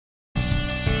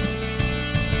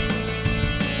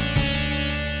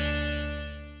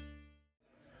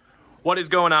What is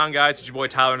going on, guys? It's your boy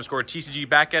Tyler _TCG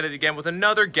back at it again with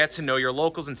another Get to Know Your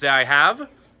Locals, and today I have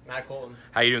Matt Colton.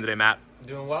 How you doing today, Matt?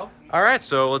 Doing well. All right,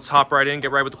 so let's hop right in and get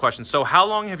right with the question. So how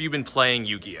long have you been playing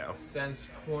Yu-Gi-Oh? Since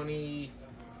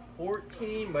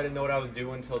 2014, but I didn't know what I was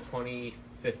doing until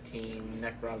 2015.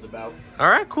 Neck roundabout. All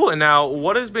right, cool. And now,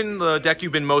 what has been the deck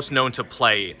you've been most known to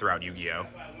play throughout Yu-Gi-Oh?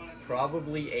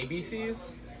 Probably ABCs.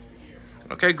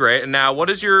 Okay, great. And now,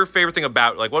 what is your favorite thing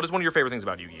about, what is one of your favorite things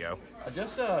about Yu-Gi-Oh?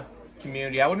 Just a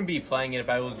community. I wouldn't be playing it if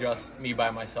I was just me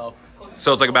by myself.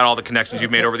 So it's about all the connections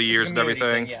you've made over the years and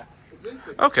everything? Thing, yeah.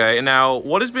 Okay, and now,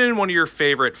 what has been one of your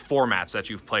favorite formats that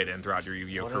you've played in throughout your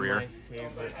Yu-Gi-Oh career? One of my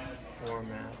favorite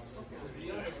formats.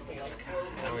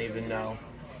 I don't even know.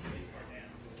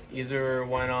 Either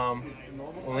when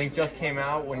Link just came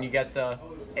out, when you get the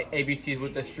ABCs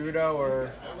with the Shoutout,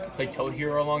 or played Toad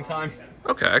Hero a long time.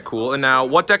 Okay, cool. And now,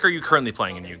 what deck are you currently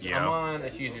playing in Yu-Gi-Oh? I'm on a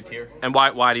Shoutout tier. And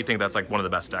why do you think that's one of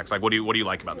the best decks? What do you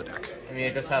like about the deck? I mean,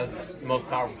 it just has the most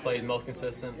powerful plays, most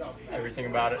consistent, everything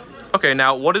about it. Okay,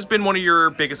 now what has been one of your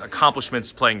biggest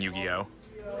accomplishments playing Yu-Gi-Oh?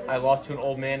 I lost to an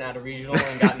old man at a regional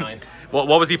and got nice. What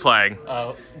was he playing?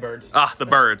 Birds. Ah, the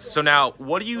birds. So now,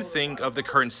 what do you think of the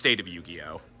current state of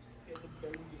Yu-Gi-Oh?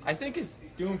 I think it's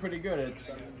doing pretty good.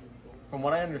 It's, from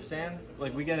what I understand,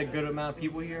 we get a good amount of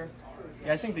people here.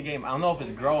 Yeah, I think the game, I don't know if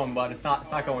it's growing, but it's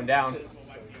not going down.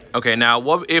 Okay, now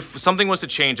what if something was to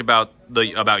change about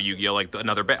Yu-Gi-Oh,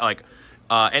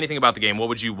 anything about the game, what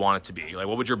would you want it to be?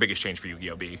 What would your biggest change for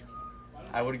Yu-Gi-Oh be?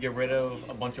 I would get rid of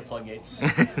a bunch of floodgates.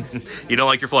 You don't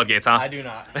like your floodgates, huh? I do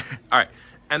not. All right.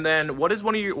 And then what is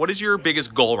your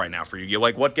biggest goal right now for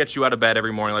Yu-Gi-Oh? What gets you out of bed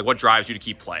every morning? What drives you to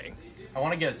keep playing? I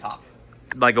want to get a top.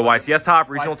 Like a YCS top,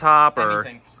 regional top, or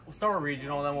anything. We'll start with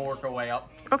regional, then we'll work our way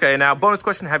up. Okay, now bonus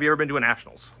question, have you ever been to a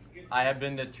nationals? I have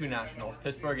been to 2 nationals,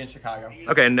 Pittsburgh and Chicago.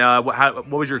 Okay, and what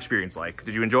was your experience like?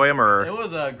 Did you enjoy them, or? It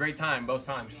was a great time, both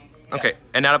times. Yeah. Okay,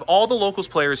 and out of all the locals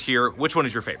players here, which one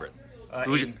is your favorite?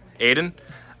 Aiden?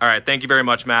 All right, thank you very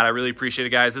much, Matt. I really appreciate it,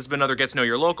 guys. This has been another Get to Know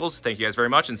Your Locals. Thank you guys very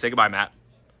much, and say goodbye, Matt.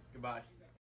 Goodbye.